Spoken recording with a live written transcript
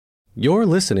You're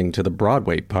listening to the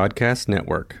Broadway Podcast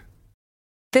Network.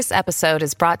 This episode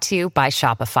is brought to you by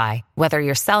Shopify. Whether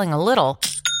you're selling a little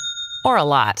or a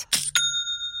lot,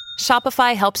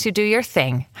 Shopify helps you do your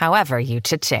thing, however you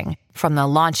cha-ching. From the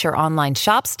launch your online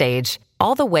shop stage,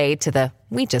 all the way to the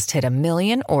we just hit 1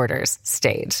 million orders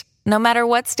stage. No matter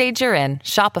what stage you're in,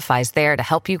 Shopify's there to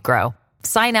help you grow.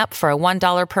 Sign up for a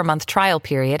 $1 per month trial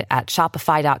period at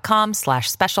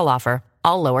shopify.com/special offer,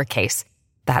 all lowercase.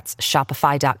 That's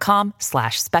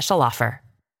shopify.com/special offer.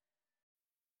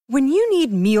 When you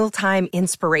need mealtime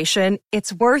inspiration,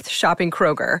 it's worth shopping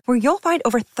Kroger, where you'll find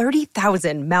over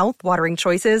 30,000 mouth-watering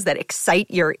choices that excite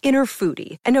your inner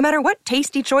foodie. And no matter what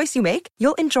tasty choice you make,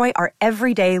 you'll enjoy our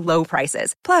everyday low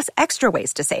prices, plus extra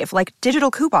ways to save, like digital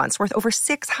coupons worth over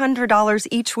 $600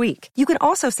 each week. You can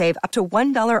also save up to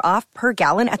 $1 off per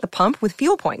gallon at the pump with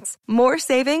fuel points. More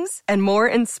savings and more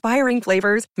inspiring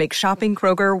flavors make shopping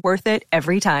Kroger worth it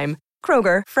every time.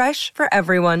 Kroger, fresh for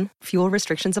everyone. Fuel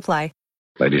restrictions apply.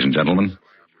 Ladies and gentlemen.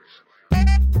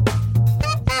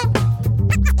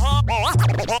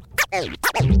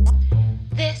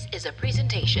 This is a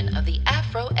presentation of the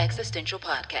Afro Existential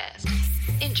Podcast.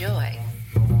 Enjoy.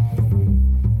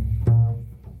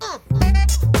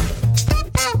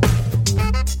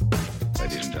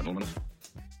 Ladies and gentlemen.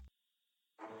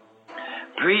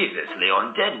 Previously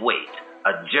on Dead Weight,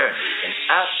 a journey in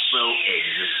Afro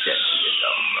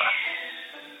Existentialism.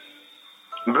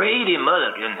 Brady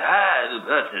Mulligan had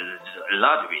purchased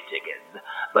lottery tickets,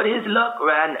 but his luck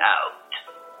ran out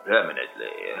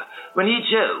permanently when he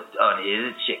choked on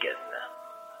his chicken.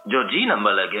 Georgina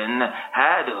Mulligan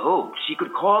had hoped she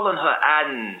could call on her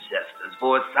ancestors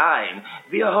for a sign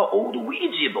via her old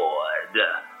Ouija board,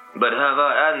 but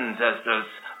her ancestors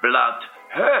blocked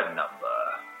her number.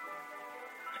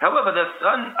 However, their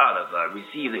son Oliver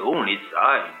received the only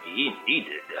sign he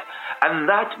needed, and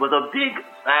that was a big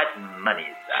fat money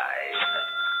sign.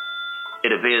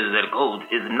 It appears that Colt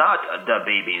is not the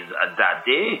baby's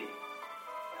daddy,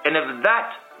 and if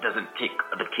that doesn't take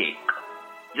the cake,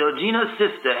 Georgina's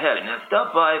sister Helen has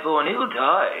stopped by for an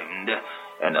ill-timed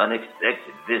and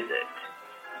unexpected visit.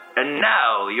 And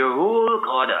now you're all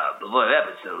caught up for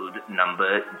episode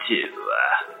number 2.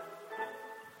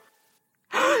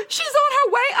 She's on her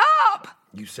way up!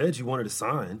 You said you wanted a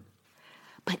sign.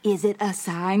 But is it a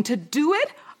sign to do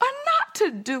it or not to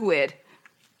do it?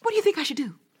 What do you think I should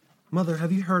do? Mother,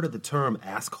 have you heard of the term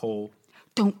asshole?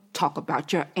 Don't talk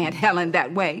about your Aunt Helen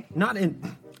that way. Not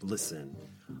in... Listen.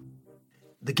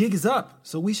 The gig is up,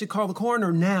 so we should call the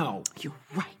coroner now. You're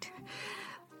right.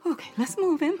 Okay, let's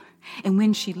move him. And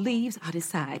when she leaves, I'll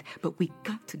decide. But we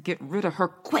got to get rid of her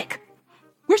quick.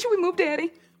 Where should we move,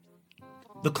 Daddy?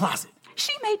 The closet.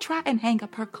 She may try and hang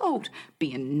up her coat,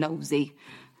 being nosy.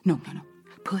 No.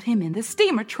 Put him in the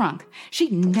steamer trunk.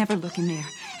 She'd never look in there,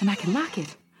 and I can lock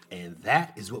it. And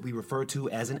that is what we refer to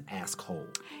as an asshole.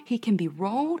 He can be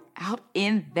rolled out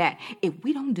in that. If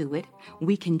we don't do it,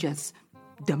 we can just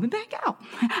dump him back out.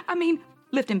 I mean,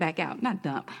 lift him back out, not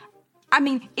dump. I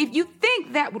mean, if you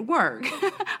think that would work.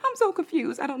 I'm so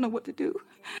confused. I don't know what to do.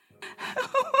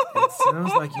 It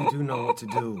sounds like you do know what to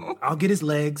do. I'll get his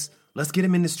legs. Let's get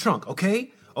him in this trunk,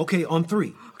 okay? Okay, on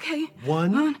 3. Okay.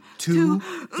 1, 2,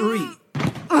 3.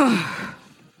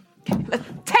 Okay, let's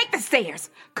take the stairs.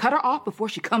 Cut her off before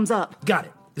she comes up. Got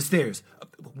it. The stairs.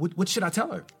 What should I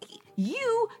tell her?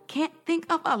 You can't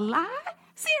think of a lie?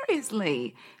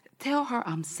 Seriously. Tell her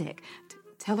I'm sick.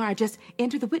 Tell her I just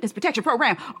entered the witness protection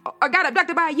program. Or got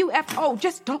abducted by a UFO.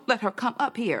 Just don't let her come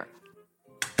up here.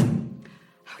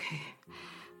 Okay.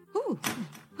 Ooh,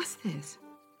 what's this?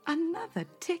 Another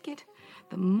ticket.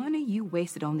 The money you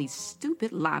wasted on these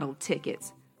stupid lotto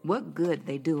tickets. What good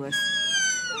they do us.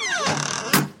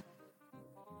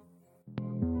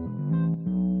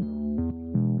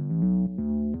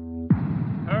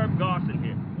 Herb Gosson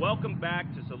here. Welcome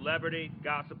back to Celebrity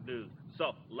Gossip News.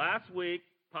 So, last week,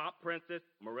 pop princess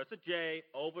Marissa J.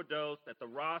 overdosed at the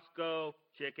Roscoe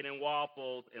Chicken and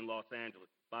Waffles in Los Angeles.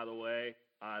 By the way,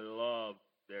 I love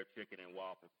their chicken and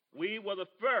waffles. We were the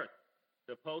first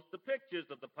to post the pictures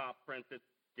of the pop princess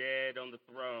dead on the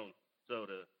throne, so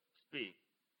to speak.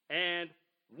 And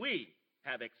we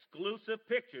have exclusive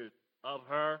pictures of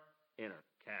her in her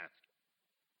casket.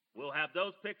 We'll have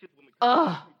those pictures when we come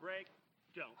back from break.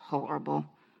 Don't. Horrible.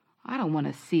 I don't want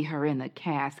to see her in the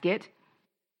casket.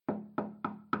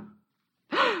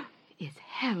 It's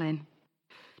Helen.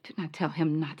 Didn't I tell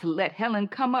him not to let Helen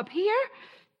come up here?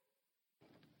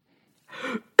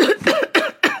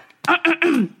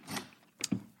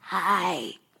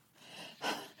 Hi.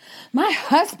 My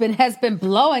husband has been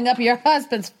blowing up your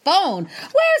husband's phone.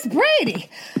 Where's Brady?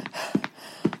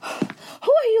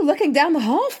 Who are you looking down the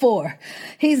hall for?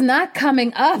 He's not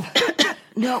coming up.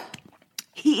 No,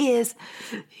 he is.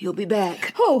 He'll be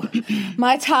back. Who?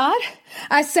 My Todd?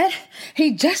 I said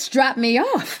he just dropped me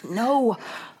off. No,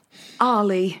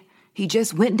 Ollie. He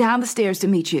just went down the stairs to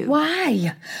meet you.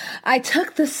 Why? I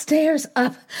took the stairs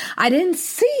up. I didn't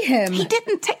see him. He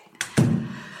didn't take...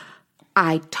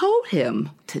 I told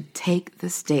him to take the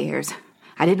stairs.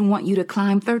 I didn't want you to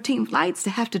climb 13 flights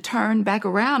to have to turn back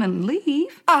around and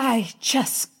leave. I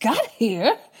just got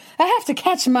here. I have to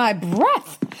catch my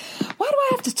breath. Why do I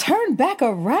have to turn back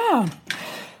around?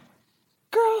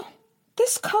 Girl,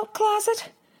 this coat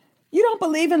closet, you don't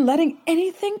believe in letting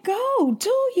anything go,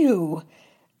 do you?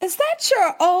 Is that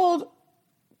your old...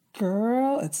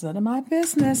 Girl, it's none of my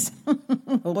business.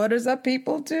 What does a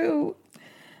people do?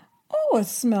 Oh, it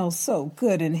smells so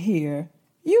good in here.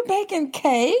 You baking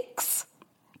cakes?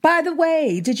 By the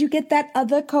way, did you get that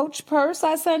other Coach purse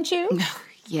I sent you?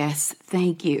 Yes,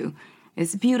 thank you.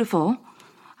 It's beautiful.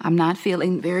 I'm not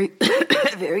feeling very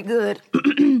good.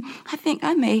 I think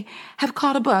I may have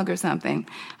caught a bug or something.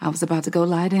 I was about to go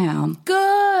lie down.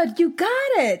 Good, you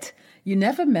got it. You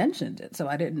never mentioned it, so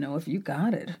I didn't know if you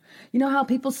got it. You know how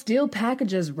people steal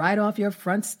packages right off your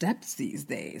front steps these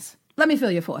days. Let me feel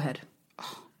your forehead.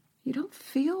 Oh, you don't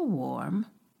feel warm.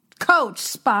 Coach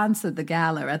sponsored the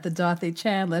gala at the Dorothy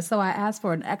Chandler, so I asked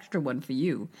for an extra one for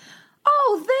you.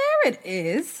 Oh, there it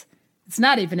is. It's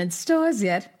not even in stores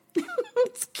yet.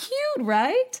 It's cute,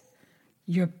 right?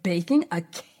 You're baking a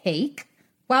cake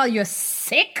while you're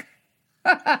sick?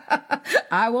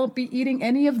 I won't be eating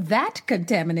any of that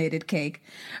contaminated cake.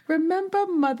 Remember,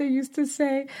 Mother used to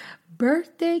say,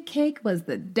 birthday cake was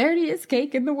the dirtiest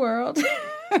cake in the world.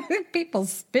 People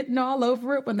spitting all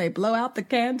over it when they blow out the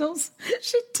candles.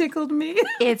 She tickled me.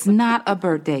 It's not a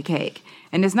birthday cake,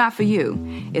 and it's not for you.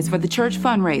 It's for the church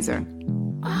fundraiser.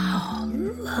 Oh,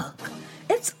 look.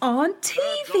 It's on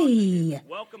TV.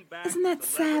 Isn't that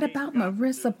sad about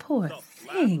Marissa? Poor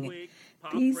thing.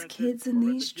 These kids and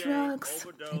these drugs,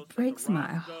 it breaks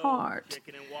my heart.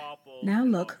 Now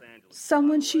look,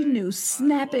 someone she knew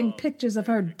snapping pictures of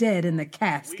her dead in the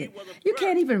casket. You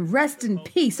can't even rest in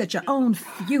peace at your own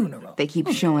funeral. They keep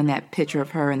showing that picture of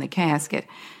her in the casket.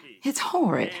 It's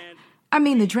horrid. I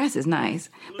mean, the dress is nice,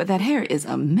 but that hair is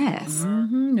a mess.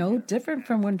 No different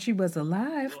from when she was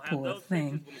alive, poor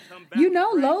thing. You know,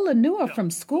 Lola knew her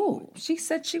from school. She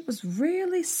said she was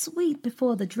really sweet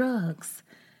before the drugs.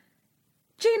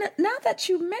 Gina, now that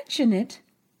you mention it,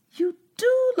 you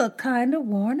do look kind of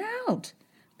worn out.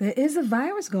 There is a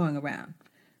virus going around.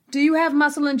 Do you have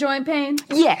muscle and joint pain?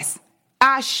 Yes,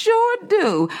 I sure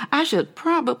do. I should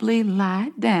probably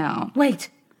lie down.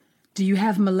 Wait, do you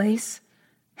have malaise?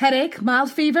 Headache?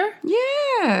 Mild fever?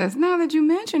 Yes, now that you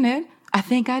mention it, I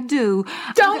think I do.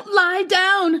 Don't lie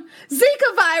down!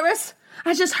 Zika virus!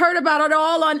 I just heard about it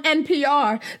all on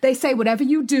NPR. They say whatever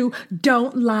you do,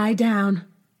 don't lie down.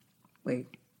 Wait,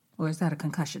 or is that a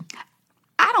concussion?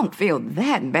 I don't feel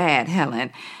that bad,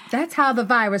 Helen. That's how the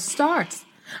virus starts.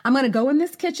 I'm going to go in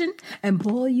this kitchen and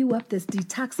boil you up this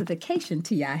detoxification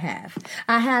tea I have.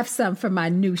 I have some from my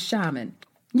new shaman.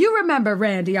 You remember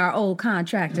Randy, our old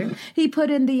contractor. He put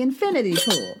in the infinity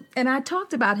pool, and I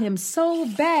talked about him so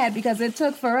bad because it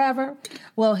took forever.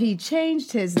 Well, he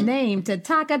changed his name to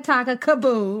Taka Taka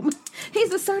Kaboom.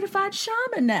 He's a certified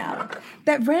shaman now.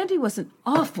 That Randy was an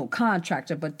awful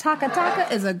contractor, but Taka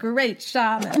Taka is a great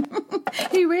shaman.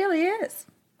 He really is.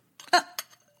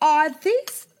 Are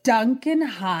these Duncan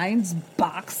Hines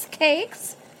box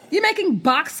cakes? You making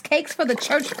box cakes for the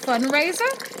church fundraiser?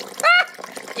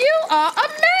 You are a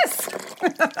mess.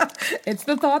 It's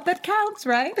the thought that counts,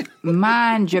 right?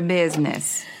 Mind your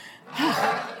business.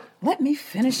 Let me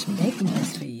finish making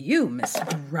this for you, Miss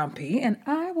Grumpy, and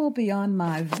I will be on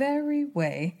my very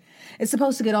way. It's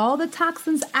supposed to get all the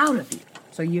toxins out of you,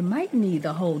 so you might need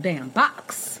the whole damn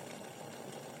box.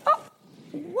 Oh,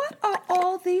 what are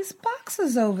all these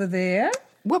boxes over there?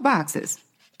 What boxes?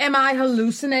 Am I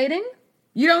hallucinating?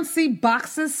 You don't see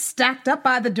boxes stacked up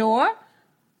by the door?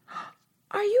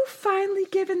 Are you finally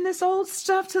giving this old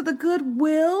stuff to the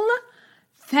Goodwill?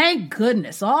 Thank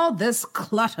goodness, all this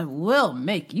clutter will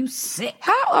make you sick.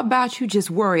 How about you just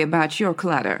worry about your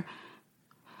clutter?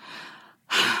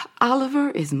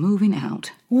 Oliver is moving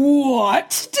out.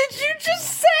 What did you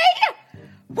just say?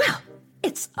 Well,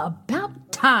 it's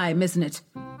about time, isn't it?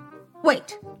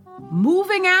 Wait,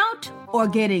 moving out or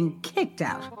getting kicked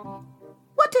out?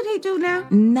 What did he do now?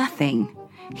 Nothing.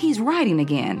 He's writing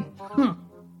again.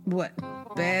 What,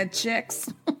 bad checks?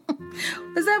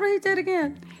 Is that what he did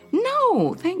again?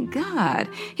 No, thank God.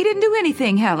 He didn't do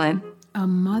anything, Helen. A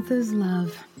mother's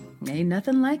love. Ain't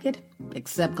nothing like it.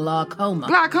 except glaucoma.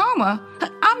 Glaucoma?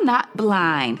 I'm not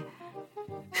blind.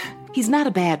 He's not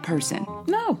a bad person.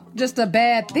 No, just a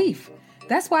bad thief.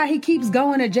 That's why he keeps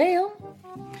going to jail.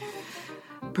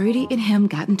 Brady and him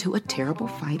got into a terrible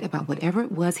fight about whatever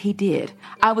it was he did.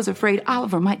 I was afraid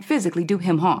Oliver might physically do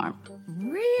him harm.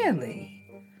 Really?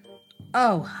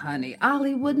 Oh, honey,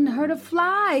 Ollie wouldn't hurt a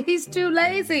fly. He's too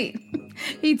lazy.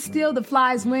 He'd steal the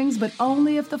fly's wings, but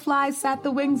only if the fly sat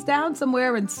the wings down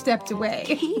somewhere and stepped away.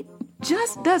 He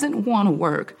just doesn't want to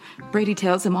work. Brady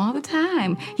tells him all the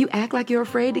time, you act like you're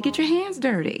afraid to get your hands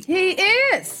dirty. He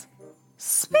is.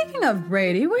 Speaking of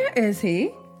Brady, where is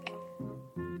he?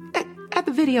 At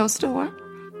the video store.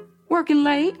 Working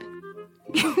late.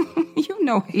 You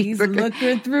know he's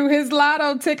looking through his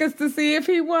lotto tickets to see if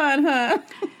he won, huh?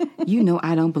 You know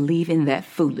I don't believe in that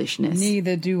foolishness.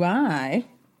 Neither do I.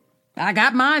 I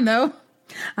got mine, though.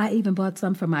 I even bought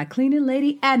some for my cleaning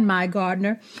lady and my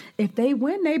gardener. If they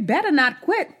win, they better not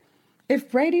quit. If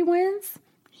Brady wins,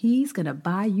 he's going to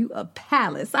buy you a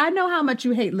palace. I know how much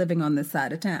you hate living on this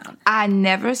side of town. I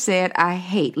never said I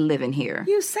hate living here.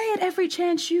 You say it every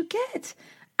chance you get.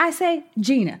 I say,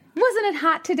 Gina, wasn't it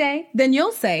hot today? Then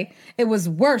you'll say, it was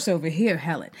worse over here,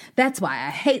 Helen. That's why I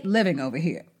hate living over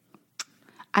here.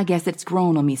 I guess it's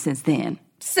grown on me since then.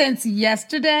 Since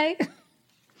yesterday?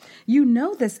 You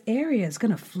know this area is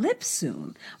going to flip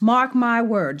soon. Mark my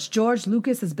words, George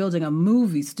Lucas is building a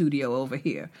movie studio over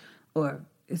here. Or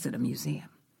is it a museum?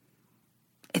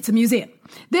 It's a museum.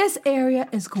 This area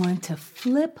is going to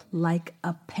flip like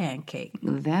a pancake.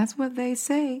 That's what they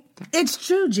say. It's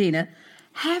true, Gina.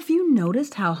 Have you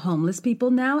noticed how homeless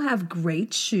people now have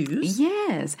great shoes?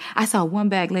 Yes. I saw one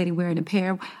bag lady wearing a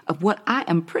pair of what I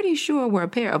am pretty sure were a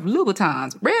pair of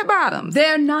Louboutins, red bottoms.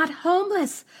 They're not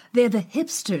homeless. They're the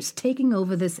hipsters taking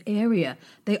over this area.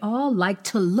 They all like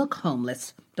to look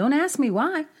homeless. Don't ask me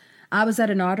why. I was at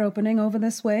an art opening over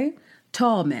this way.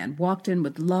 Tall man walked in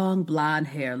with long blonde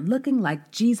hair, looking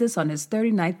like Jesus on his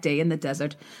 39th day in the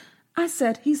desert. I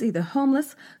said he's either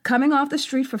homeless, coming off the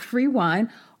street for free wine,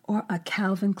 or a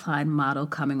Calvin Klein model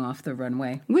coming off the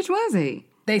runway. Which was he?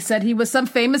 They said he was some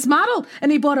famous model,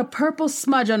 and he bought a purple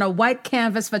smudge on a white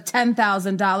canvas for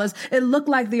 $10,000. It looked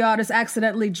like the artist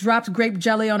accidentally dropped grape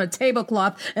jelly on a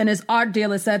tablecloth, and his art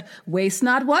dealer said, waste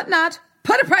not, what not,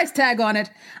 put a price tag on it.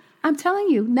 I'm telling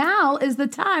you, now is the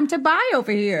time to buy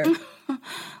over here.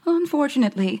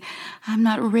 Unfortunately, I'm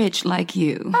not rich like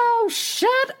you. Oh,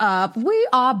 shut up. We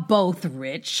are both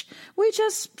rich. We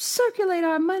just circulate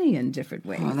our money in different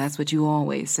ways. Well, that's what you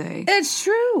always say. It's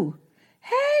true.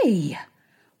 Hey,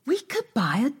 we could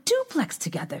buy a duplex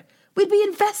together. We'd be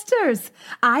investors.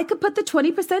 I could put the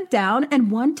 20% down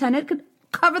and one tenant could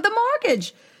cover the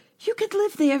mortgage. You could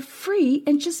live there free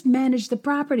and just manage the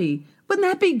property. Wouldn't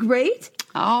that be great?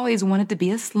 I always wanted to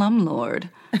be a slumlord.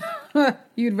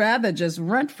 You'd rather just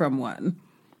rent from one.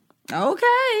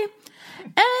 Okay.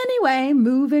 Anyway,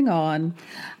 moving on.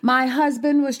 My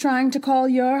husband was trying to call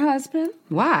your husband.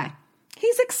 Why?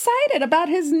 He's excited about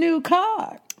his new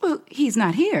car. Well, he's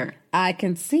not here. I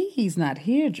can see he's not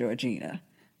here, Georgina.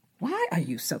 Why are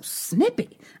you so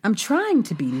snippy? I'm trying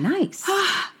to be nice.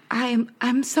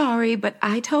 I'm sorry, but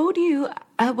I told you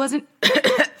I wasn't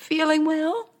feeling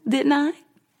well, didn't I?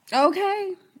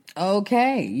 Okay.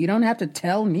 You don't have to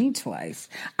tell me twice.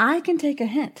 I can take a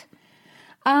hint.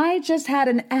 I just had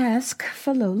an ask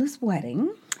for Lola's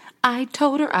wedding. I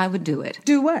told her I would do it.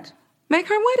 Do what? Make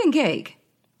her wedding cake.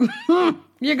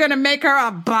 You're gonna make her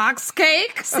a box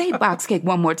cake? Say box cake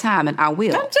one more time and I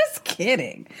will. I'm just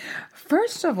kidding.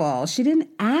 First of all, she didn't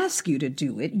ask you to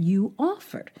do it. You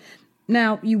offered.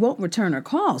 Now, you won't return her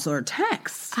calls or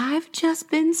texts. I've just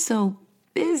been so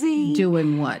busy.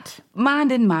 Doing what?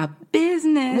 Minding my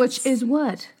business. Which is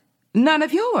what? None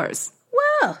of yours.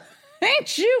 Well,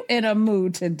 ain't you in a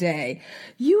mood today?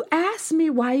 You asked me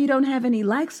why you don't have any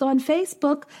likes on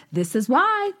Facebook. This is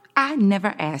why. I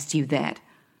never asked you that.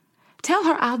 Tell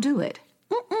her I'll do it.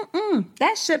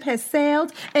 That ship has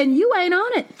sailed, and you ain't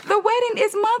on it. The wedding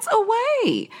is months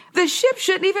away. The ship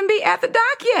shouldn't even be at the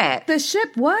dock yet. The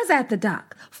ship was at the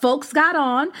dock. Folks got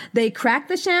on, they cracked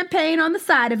the champagne on the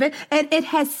side of it, and it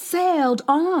has sailed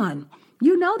on.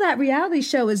 You know that reality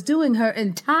show is doing her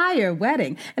entire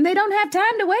wedding, and they don't have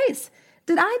time to waste.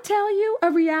 Did I tell you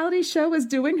a reality show is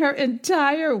doing her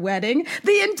entire wedding?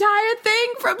 The entire thing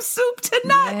from soup to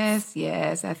nuts?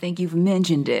 Yes, I think you've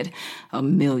mentioned it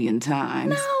 1,000,000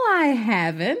 times. No, I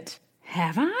haven't.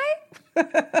 Have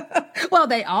I? Well,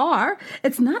 they are.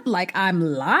 It's not like I'm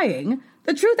lying.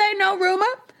 The truth ain't no rumor.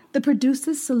 The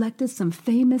producers selected some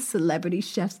famous celebrity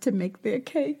chefs to make their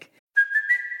cake.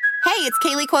 Hey, it's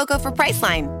Kaylee Cuoco for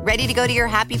Priceline. Ready to go to your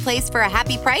happy place for a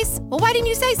happy price? Well, why didn't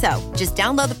you say so? Just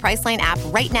download the Priceline app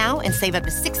right now and save up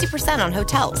to 60% on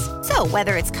hotels. So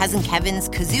whether it's Cousin Kevin's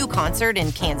Kazoo Concert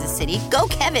in Kansas City, go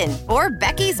Kevin, or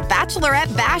Becky's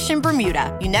Bachelorette Bash in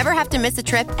Bermuda, you never have to miss a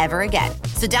trip ever again.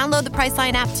 So download the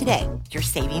Priceline app today. Your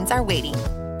savings are waiting.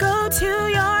 Go to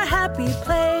your happy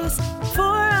place for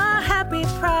a happy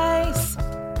price.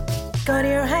 Go to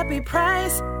your happy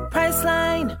price,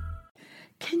 Priceline.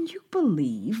 Can you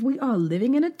believe we are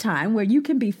living in a time where you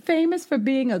can be famous for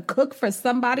being a cook for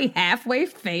somebody halfway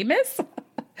famous?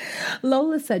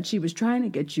 Lola said she was trying to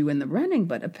get you in the running,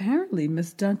 but apparently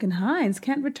Miss Duncan Hines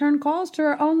can't return calls to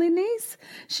her only niece.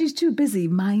 She's too busy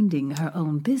minding her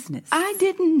own business. I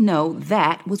didn't know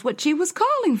that was what she was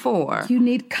calling for. You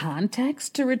need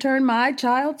context to return my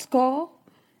child's call?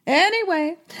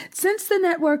 Anyway, since the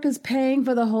network is paying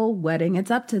for the whole wedding, it's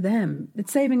up to them.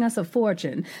 It's saving us a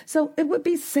fortune. So it would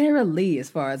be Sarah Lee as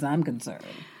far as I'm concerned.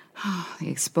 The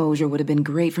exposure would have been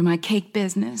great for my cake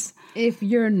business. If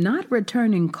you're not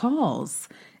returning calls,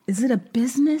 is it a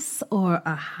business or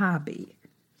a hobby?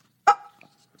 Oh,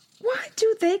 why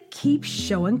do they keep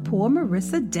showing poor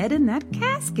Marissa dead in that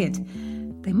casket?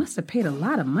 They must have paid a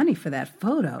lot of money for that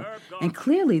photo, and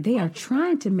clearly they are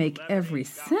trying to make every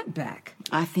cent back.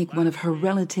 I think one of her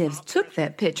relatives took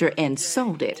that picture and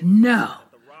sold it. No.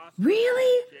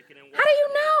 Really? How do you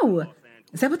know?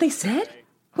 Is that what they said?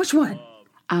 Which one?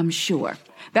 I'm sure.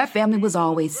 That family was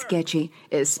always sketchy,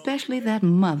 especially that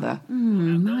mother.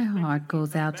 My heart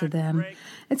goes out to them.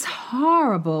 It's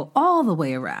horrible all the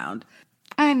way around.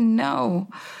 I know.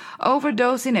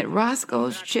 Overdosing at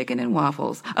Roscoe's Chicken and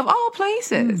Waffles, of all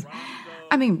places.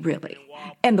 I mean, really.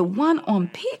 And the one on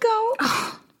Pico?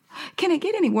 Can it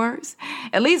get any worse?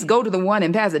 At least go to the one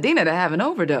in Pasadena to have an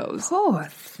overdose. Poor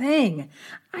thing.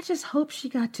 I just hope she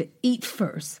got to eat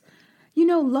first. You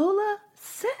know, Lola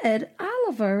said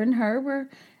Oliver and her were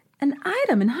an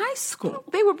item in high school.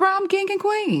 They were prom king and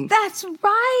queen. That's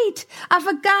right. I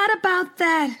forgot about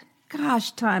that.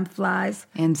 Gosh, time flies.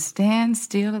 And stand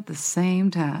still at the same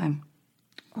time.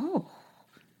 Oh,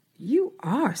 you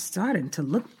are starting to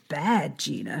look bad,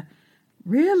 Gina.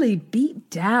 Really beat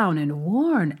down and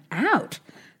worn out.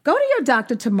 Go to your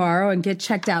doctor tomorrow and get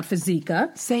checked out for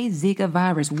Zika. Say Zika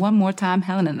virus one more time,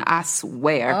 Helen, and I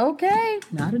swear. Okay,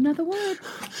 not another word.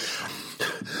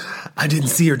 I didn't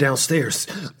see her downstairs.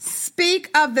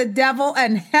 Speak of the devil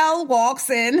and hell walks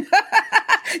in.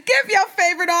 Give your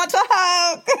favorite aunt a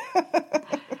hug.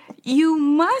 You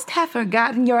must have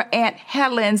forgotten your Aunt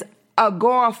Helen's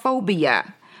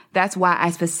agoraphobia. That's why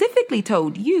I specifically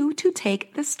told you to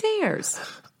take the stairs.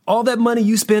 All that money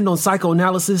you spend on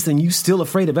psychoanalysis and you still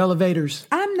afraid of elevators?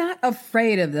 I'm not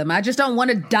afraid of them. I just don't want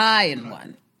to die in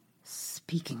one.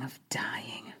 Speaking of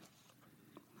dying,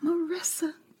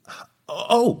 Marissa.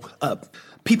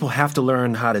 People have to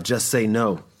learn how to just say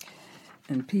no.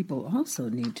 And people also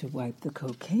need to wipe the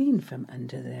cocaine from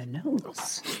under their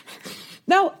nose.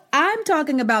 No, I'm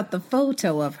talking about the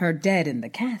photo of her dead in the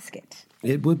casket.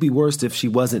 It would be worse if she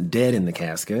wasn't dead in the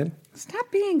casket. Stop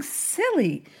being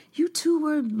silly. You two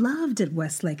were loved at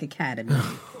Westlake Academy.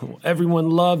 Everyone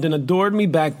loved and adored me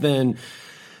back then.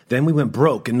 Then we went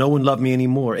broke and no one loved me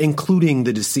anymore, including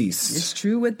the deceased. It's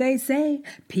true what they say.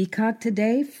 Peacock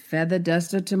today, feather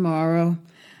duster tomorrow.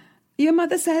 Your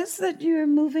mother says that you're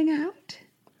moving out?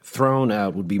 Thrown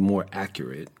out would be more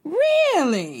accurate.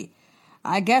 Really?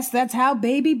 I guess that's how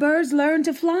baby birds learn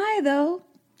to fly, though.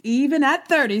 Even at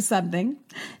 30-something.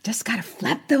 Just gotta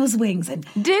flap those wings and...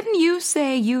 Didn't you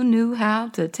say you knew how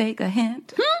to take a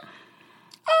hint?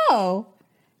 Oh.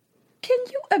 Can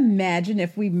you imagine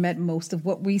if we meant most of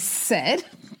what we said?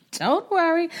 Don't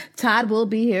worry. Todd will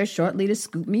be here shortly to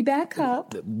scoop me back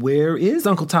up. Where is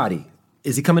Uncle Toddy?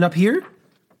 Is he coming up here?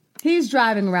 He's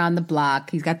driving around the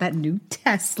block. He's got that new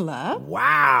Tesla.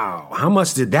 Wow. How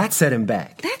much did that set him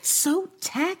back? That's so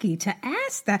tacky to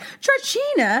ask that.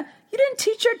 Georgina, you didn't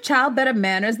teach your child better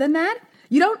manners than that.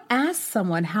 You don't ask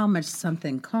someone how much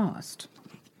something cost.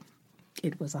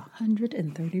 It was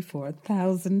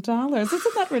 $134,000.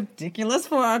 Isn't that ridiculous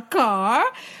for a car?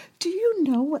 Do you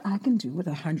know what I can do with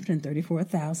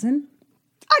 $134,000?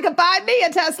 I could buy me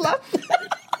a Tesla.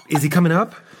 Is he coming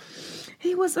up?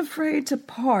 He was afraid to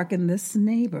park in this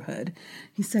neighborhood.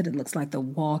 He said it looks like the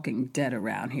Walking Dead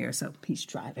around here, so he's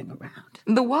driving around.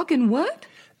 The Walking what?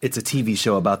 It's a TV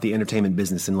show about the entertainment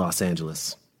business in Los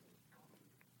Angeles.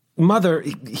 Mother,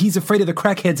 he's afraid of the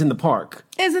crackheads in the park.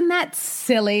 Isn't that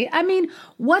silly? I mean,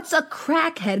 what's a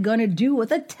crackhead going to do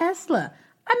with a Tesla?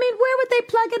 I mean, where would they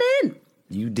plug it in?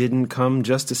 You didn't come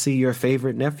just to see your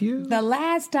favorite nephew? The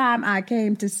last time I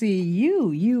came to see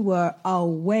you, you were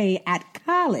away at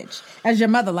college, as your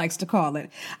mother likes to call it.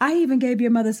 I even gave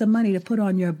your mother some money to put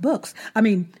on your books. I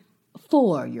mean,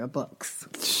 for your books.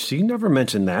 She never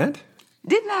mentioned that.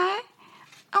 Didn't I?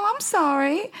 Oh, I'm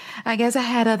sorry. I guess I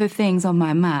had other things on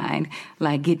my mind,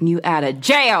 like getting you out of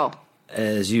jail.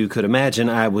 As you could imagine,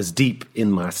 I was deep in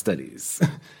my studies.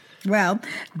 Well,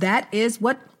 that is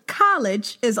what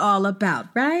college is all about,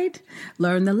 right?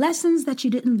 Learn the lessons that you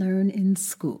didn't learn in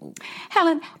school.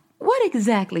 Helen, what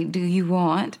exactly do you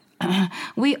want?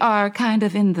 We are kind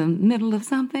of in the middle of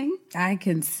something. I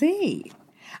can see.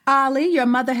 Ollie, your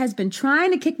mother has been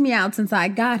trying to kick me out since I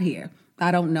got here.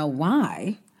 I don't know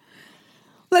why.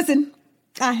 Listen,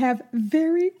 I have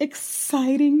very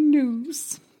exciting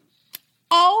news.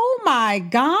 Oh my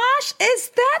gosh, is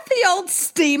that the old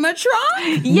steamer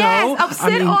trunk? Yes,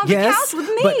 sit on the couch with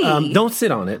me. But don't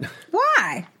sit on it.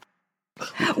 Why?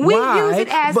 We use it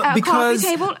as a coffee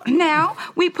table. Now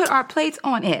we put our plates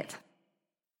on it.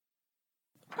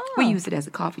 Oh. We use it as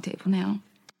a coffee table now.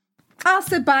 I'll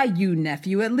sit by you,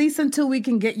 nephew, at least until we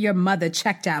can get your mother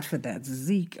checked out for that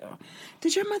Zika.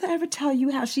 Did your mother ever tell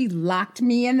you how she locked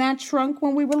me in that trunk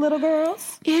when we were little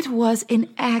girls? It was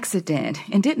an accident.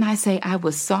 And didn't I say I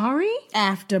was sorry?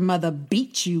 After Mother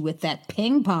beat you with that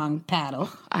ping pong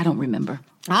paddle. I don't remember.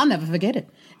 I'll never forget it.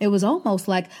 It was almost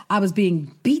like I was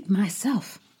being beat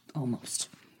myself. Almost.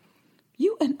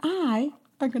 You and I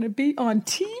are going to be on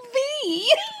TV.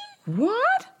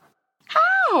 What?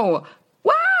 How?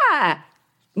 Why?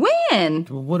 When?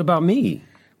 What about me?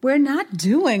 We're not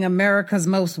doing America's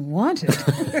Most Wanted.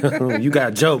 You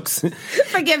got jokes.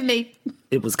 Forgive me.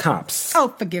 It was Cops.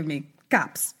 Oh, forgive me.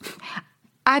 Cops.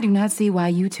 I do not see why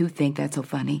you two think that's so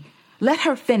funny. Let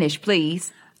her finish,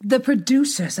 please. The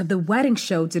producers of the wedding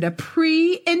show did a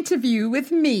pre-interview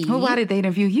with me. Well, why did they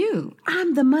interview you?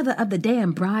 I'm the mother of the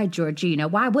damn bride, Georgina.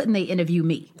 Why wouldn't they interview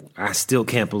me? I still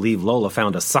can't believe Lola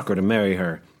found a sucker to marry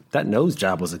her. That nose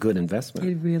job was a good investment.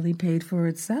 It really paid for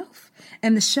itself.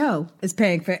 And the show is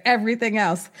paying for everything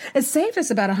else. It saved us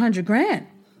about $100,000.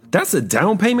 That's a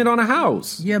down payment on a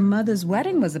house. Your mother's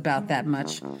wedding was about that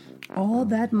much. All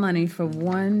that money for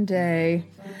one day.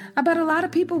 I bet a lot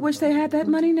of people wish they had that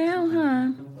money now,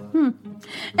 huh?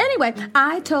 Anyway,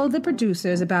 I told the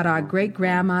producers about our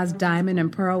great-grandma's diamond and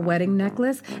pearl wedding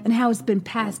necklace and how it's been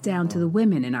passed down to the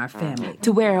women in our family.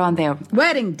 To wear on their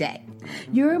wedding day.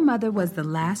 Your mother was the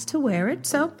last to wear it,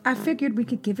 so I figured we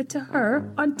could give it to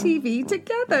her on TV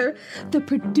together. The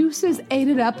producers ate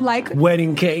it up like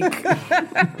wedding cake.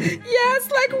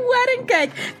 Yes, like wedding cake.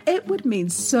 It would mean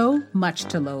so much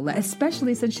to Lola,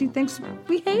 especially since she thinks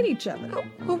we hate each other.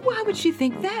 Well, why would she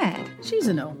think that? She's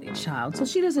an only child, so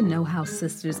she doesn't know how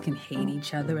sisters can hate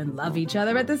each other and love each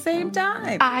other at the same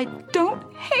time. I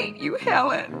don't hate you,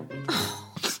 Helen. Oh,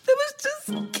 I was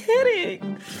just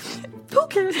kidding. Who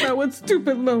cares about what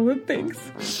stupid Lola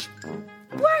thinks?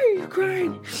 Why are you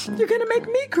crying? You're gonna make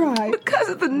me cry. Because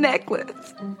of the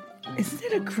necklace. Isn't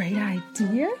it a great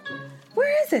idea?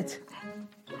 Where is it?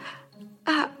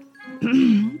 I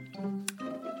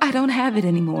don't have it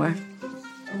anymore.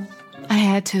 I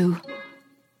had to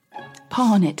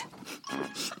pawn it.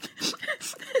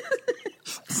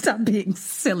 Stop being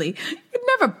silly. You'd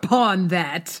never pawn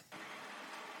that.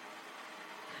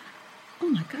 Oh,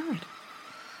 my God.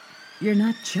 You're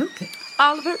not joking.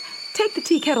 Oliver, take the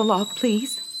tea kettle off,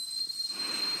 please.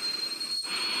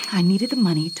 I needed the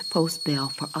money to post bail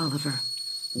for Oliver.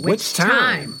 Which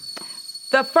time?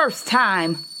 The first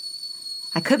time.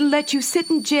 I couldn't let you sit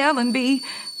in jail and be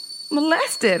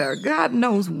molested or God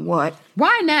knows what.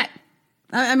 Why not?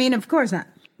 I mean, of course not.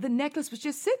 The necklace was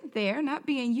just sitting there, not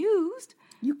being used.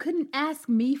 You couldn't ask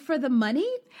me for the money?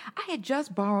 I had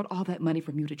just borrowed all that money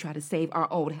from you to try to save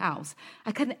our old house.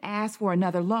 I couldn't ask for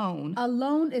another loan. A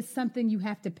loan is something you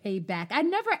have to pay back. I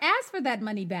never asked for that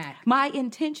money back. My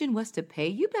intention was to pay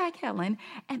you back, Helen,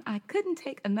 and I couldn't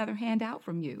take another handout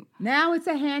from you. Now it's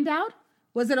a handout?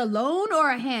 Was it a loan or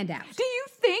a handout? Do you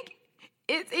think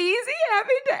it's easy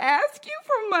having to ask you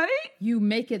for money? You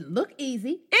make it look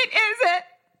easy. It isn't.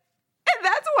 And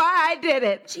that's why I did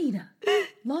it. Gina,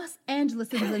 Los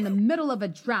Angeles is in the middle of a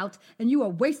drought, and you are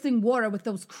wasting water with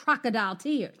those crocodile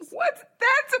tears. What's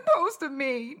that supposed to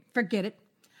mean? Forget it.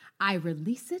 I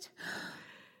release it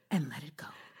and let it go.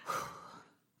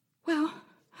 Well,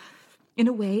 in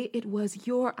a way, it was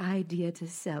your idea to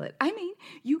sell it. I mean,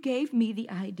 you gave me the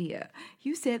idea.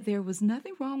 You said there was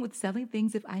nothing wrong with selling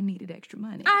things if I needed extra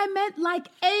money. I meant like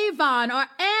Avon or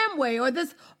Amway or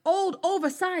this old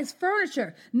oversized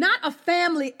furniture, not a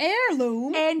family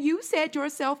heirloom. And you said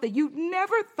yourself that you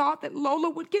never thought that Lola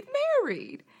would get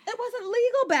married. It wasn't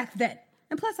legal back then.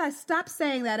 And plus, I stopped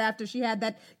saying that after she had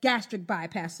that gastric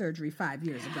bypass surgery 5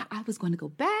 years ago. I was going to go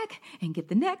back and get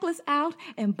the necklace out,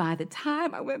 and by the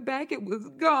time I went back, it was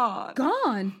gone.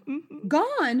 Gone? Mm-hmm.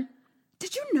 Gone?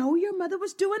 Did you know your mother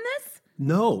was doing this?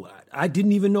 No, I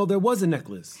didn't even know there was a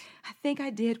necklace. I think I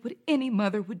did what any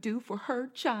mother would do for her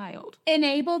child.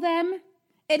 Enable them?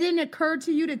 It didn't occur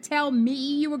to you to tell me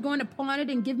you were going to pawn it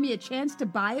and give me a chance to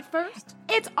buy it first?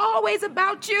 It's always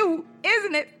about you,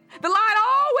 isn't it? The line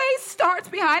always starts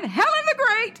behind Helen the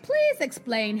Great. Please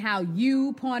explain how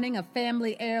you pawning a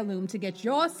family heirloom to get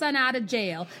your son out of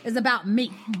jail is about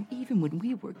me. Even when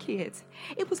we were kids,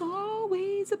 it was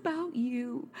always about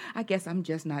you. I guess I'm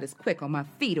just not as quick on my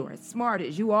feet or as smart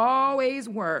as you always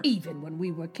were. Even when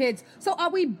we were kids. So are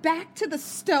we back to the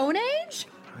Stone Age?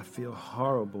 I feel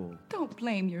horrible. Don't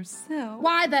blame yourself.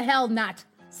 Why the hell not?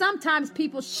 Sometimes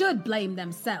people should blame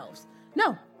themselves.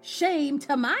 No. Shame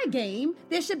to my game.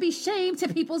 There should be shame to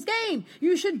people's game.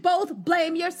 You should both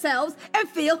blame yourselves and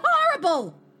feel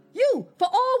horrible. You for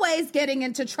always getting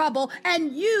into trouble,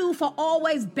 and you for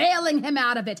always bailing him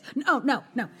out of it. No.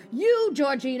 You,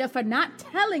 Georgina, for not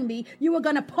telling me you were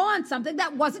going to pawn something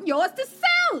that wasn't yours to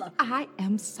sell. I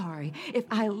am sorry if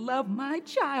I love my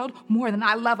child more than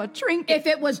I love a trinket. If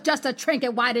it was just a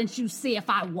trinket, why didn't you see if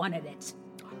I wanted it?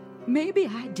 Maybe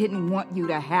I didn't want you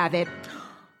to have it.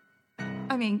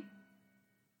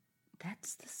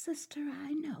 That's the sister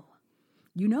I know.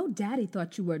 You know, Daddy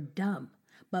thought you were dumb,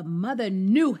 but Mother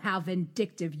knew how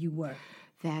vindictive you were.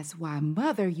 That's why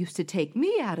Mother used to take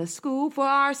me out of school for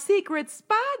our secret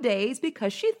spa days,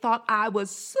 because she thought I was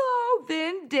so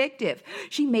vindictive.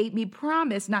 She made me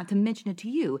promise not to mention it to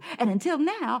you, and until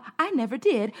now, I never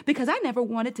did, because I never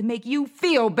wanted to make you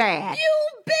feel bad.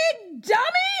 You big dummy!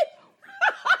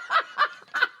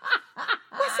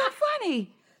 What's so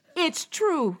funny? It's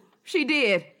true. She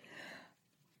did.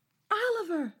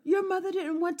 Oliver, your mother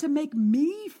didn't want to make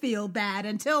me feel bad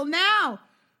until now.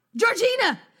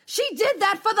 Georgina, she did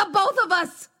that for the both of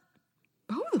us.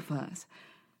 Both of us?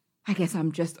 I guess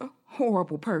I'm just a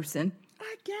horrible person.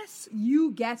 I guess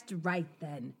you guessed right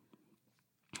then.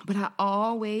 But I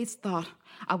always thought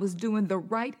I was doing the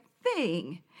right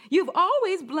thing. You've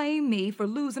always blamed me for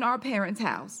losing our parents'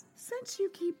 house. Since you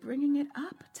keep bringing it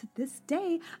up to this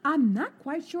day, I'm not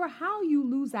quite sure how you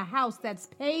lose a house that's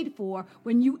paid for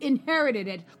when you inherited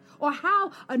it, or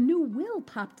how a new will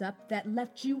popped up that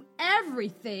left you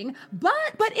everything, but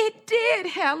it did,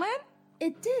 Helen.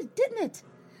 It did, didn't it?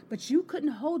 But you couldn't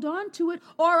hold on to it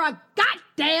or a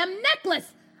goddamn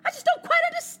necklace. I just don't quite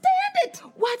understand it.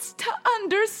 What's to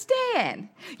understand?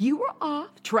 You were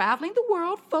off traveling the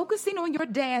world, focusing on your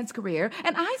dance career,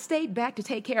 and I stayed back to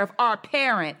take care of our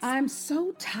parents. I'm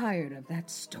so tired of that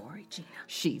story, Gina.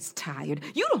 She's tired.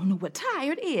 You don't know what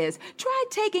tired is. Try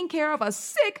taking care of a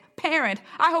sick parent.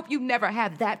 I hope you never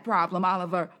have that problem,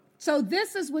 Oliver. So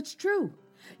this is what's true.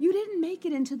 You didn't make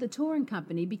it into the touring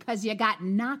company because you got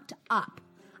knocked up.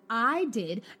 I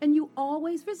did, and you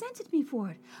always resented me for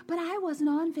it. But I wasn't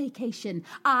on vacation.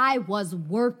 I was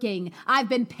working. I've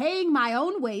been paying my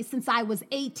own way since I was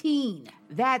 18.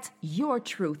 That's your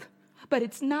truth, but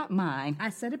it's not mine.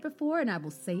 I said it before, and I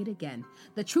will say it again.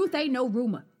 The truth ain't no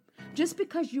rumor. Just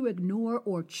because you ignore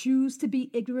or choose to be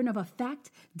ignorant of a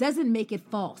fact doesn't make it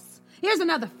false. Here's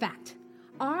another fact.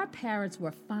 Our parents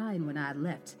were fine when I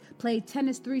left, played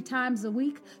tennis 3 times a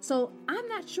week, so I'm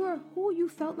not sure who you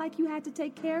felt like you had to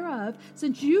take care of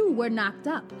since you were knocked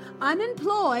up,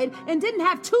 unemployed, and didn't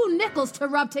have 2 nickels to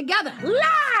rub together.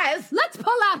 Lies! Let's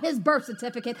pull out his birth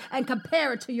certificate and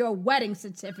compare it to your wedding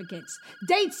certificates.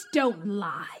 Dates don't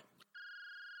lie.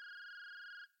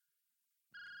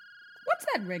 What's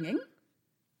that ringing?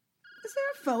 Is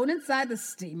there a phone inside the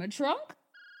steamer trunk?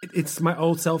 It's my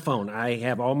old cell phone. I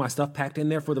have all my stuff packed in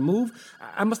there for the move.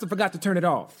 I must have forgot to turn it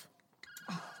off.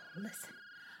 Oh, listen.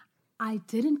 I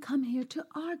didn't come here to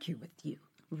argue with you.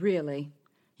 Really?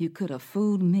 You could have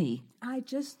fooled me. I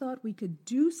just thought we could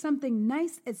do something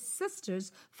nice as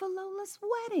sisters for Lola's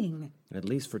wedding. At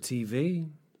least for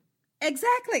TV.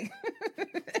 Exactly.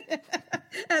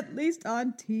 At least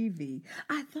on TV.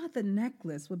 I thought the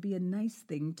necklace would be a nice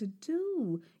thing to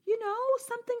do. You know,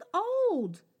 something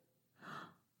old.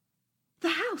 The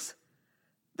house.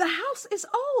 The house is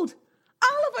old.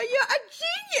 Oliver, you're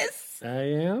a genius.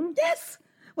 I am? Yes.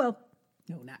 Well,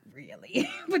 no, not really.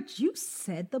 But you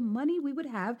said the money we would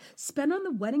have spent on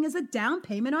the wedding as a down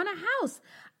payment on a house.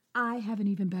 I have an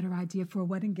even better idea for a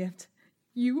wedding gift.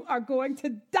 You are going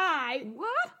to die.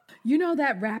 What? You know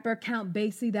that rapper Count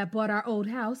Basie that bought our old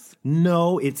house?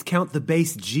 No, it's Count the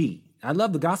Bass G. I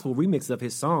love the gospel remix of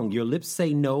his song, Your Lips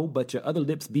Say No, But Your Other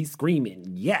Lips Be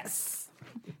Screaming. Yes.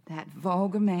 That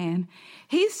vulgar man.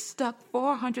 He's stuck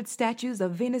 400 statues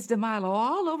of Venus de Milo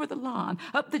all over the lawn,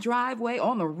 up the driveway,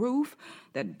 on the roof.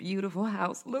 That beautiful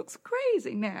house looks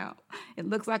crazy now. It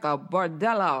looks like a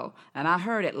bordello, and I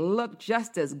heard it looked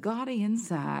just as gaudy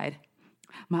inside.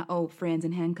 My old friends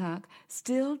in Hancock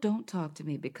still don't talk to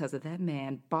me because of that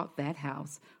man bought that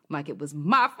house like it was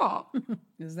my fault.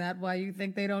 Is that why you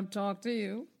think they don't talk to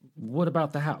you? What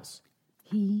about the house?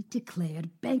 He declared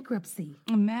bankruptcy.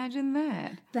 Imagine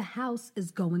that. The house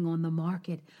is going on the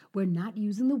market. We're not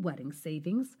using the wedding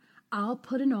savings. I'll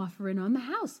put an offer in on the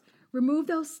house. Remove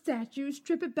those statues,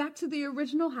 strip it back to the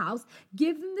original house,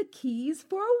 give them the keys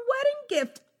for a wedding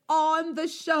gift on the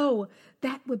show.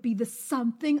 That would be the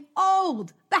something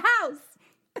old, the house.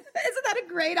 Isn't that a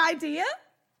great idea?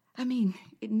 I mean,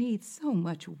 it needs so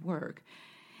much work.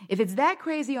 If it's that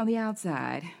crazy on the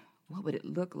outside, what would it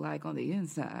look like on the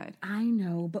inside? I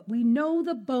know, but we know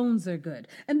the bones are good,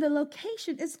 and the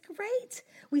location is great.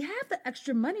 We have the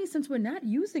extra money since we're not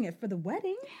using it for the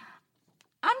wedding.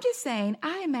 I'm just saying,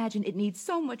 I imagine it needs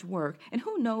so much work, and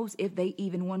who knows if they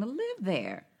even want to live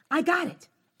there. I got it.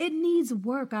 It needs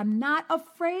work. I'm not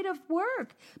afraid of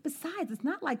work. Besides, it's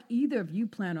not like either of you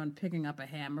plan on picking up a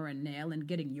hammer and nail and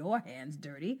getting your hands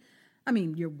dirty. I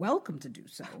mean, you're welcome to do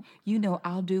so. You know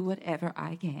I'll do whatever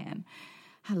I can.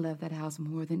 I love that house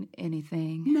more than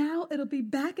anything. Now it'll be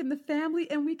back in the family,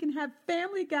 and we can have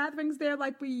family gatherings there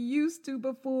like we used to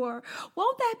before.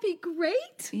 Won't that be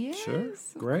great? Yes, Sure,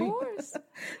 great. Of course.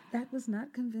 That was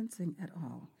not convincing at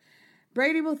all.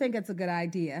 Brady will think it's a good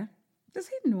idea. Does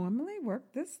he normally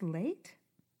work this late?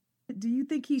 Do you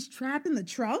think he's trapped in the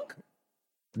trunk?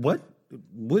 What?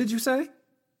 What did you say?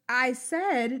 I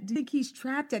said, do you think he's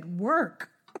trapped at work?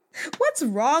 What's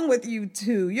wrong with you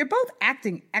two? You're both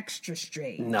acting extra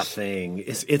strange. Nothing.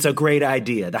 It's a great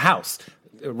idea. The house.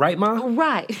 Right, Ma?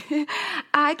 Right.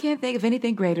 I can't think of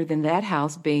anything greater than that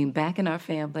house being back in our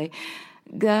family.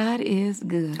 God is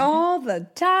good. All the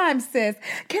time, sis.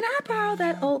 Can I borrow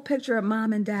that old picture of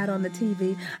Mom and Dad on the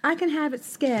TV? I can have it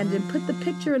scanned and put the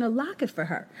picture in a locket for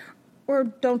her. Or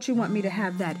don't you want me to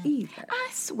have that either? I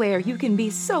swear you can be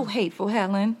so hateful,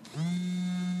 Helen.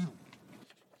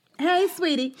 Hey,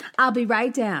 sweetie, I'll be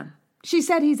right down. She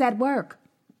said he's at work.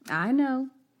 I know.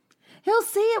 He'll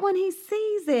see it when he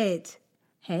sees it.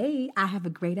 Hey, I have a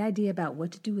great idea about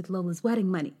what to do with Lola's wedding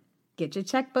money. Get your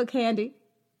checkbook handy.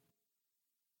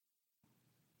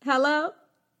 Hello?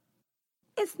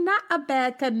 It's not a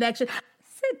bad connection.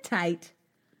 Sit tight.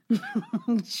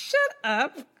 Shut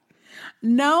up.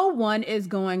 No one is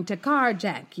going to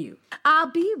carjack you.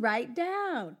 I'll be right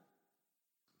down.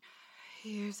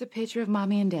 Here's a picture of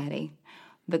Mommy and Daddy.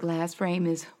 The glass frame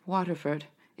is Waterford.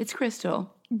 It's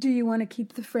crystal. Do you want to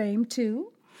keep the frame,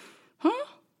 too? Huh?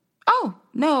 Oh,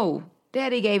 no.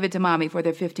 Daddy gave it to Mommy for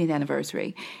their 15th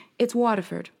anniversary. It's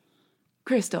Waterford.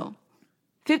 Crystal.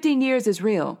 15 years is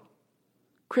real.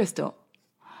 Crystal.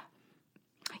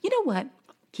 You know what?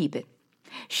 Keep it.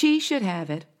 She should have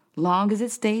it, long as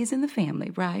it stays in the family,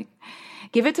 right?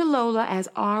 Give it to Lola as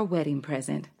our wedding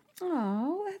present.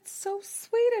 Oh, that's so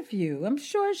sweet of you. I'm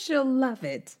sure she'll love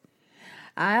it.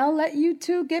 I'll let you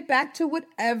two get back to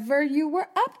whatever you were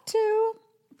up to.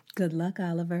 Good luck,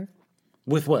 Oliver.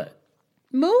 With what?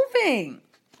 Moving.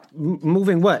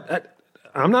 Moving what?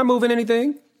 I'm not moving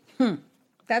anything.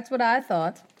 That's what I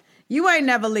thought. You ain't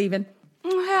never leaving.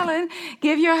 Helen,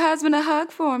 give your husband a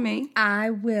hug for me. I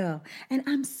will. And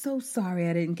I'm so sorry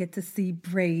I didn't get to see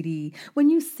Brady. When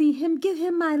you see him, give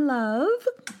him my love.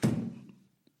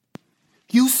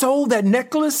 You sold that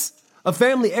necklace? A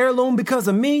family heirloom because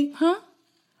of me? Huh?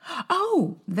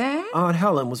 Oh, that? Aunt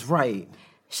Helen was right.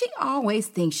 She always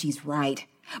thinks she's right.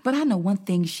 But I know one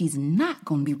thing she's not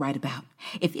going to be right about.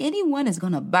 If anyone is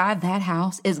going to buy that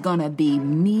house, it's going to be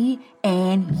me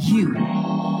and you.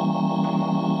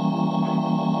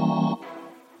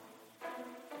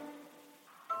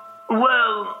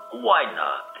 Well, why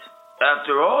not?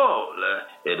 After all,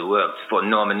 it worked for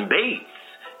Norman Bates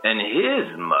and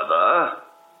his mother.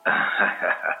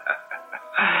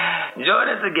 Join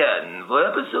us again for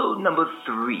episode number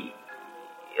 3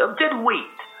 of Dead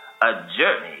Weight, a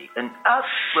journey in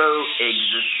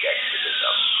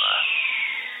Afro-existentialism.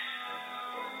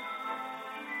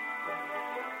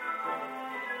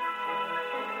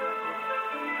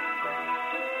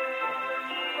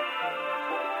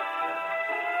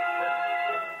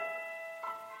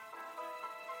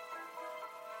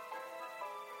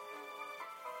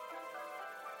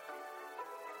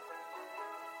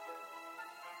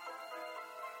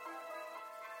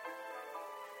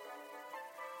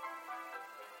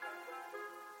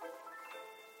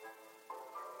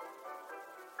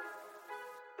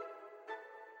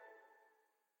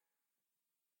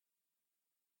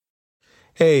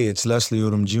 Hey, it's Leslie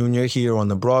Odom Jr. here on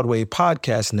the Broadway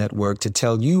Podcast Network to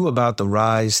tell you about the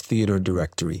Rise Theater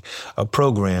Directory, a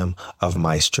program of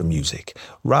Maestro Music.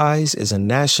 Rise is a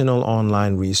national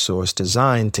online resource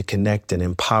designed to connect and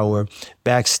empower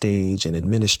backstage and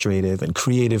administrative and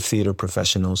creative theater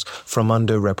professionals from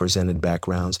underrepresented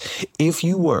backgrounds. If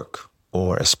you work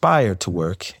or aspire to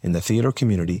work in the theater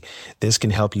community, this can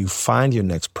help you find your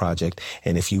next project.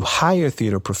 And if you hire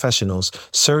theater professionals,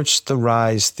 search the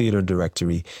Rise Theater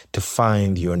Directory to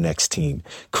find your next team.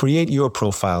 Create your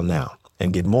profile now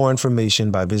and get more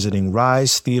information by visiting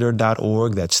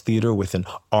risetheater.org. That's theater with an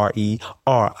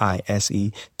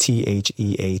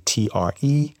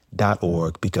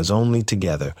RERISETHEATRE.org, because only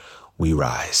together we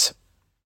rise.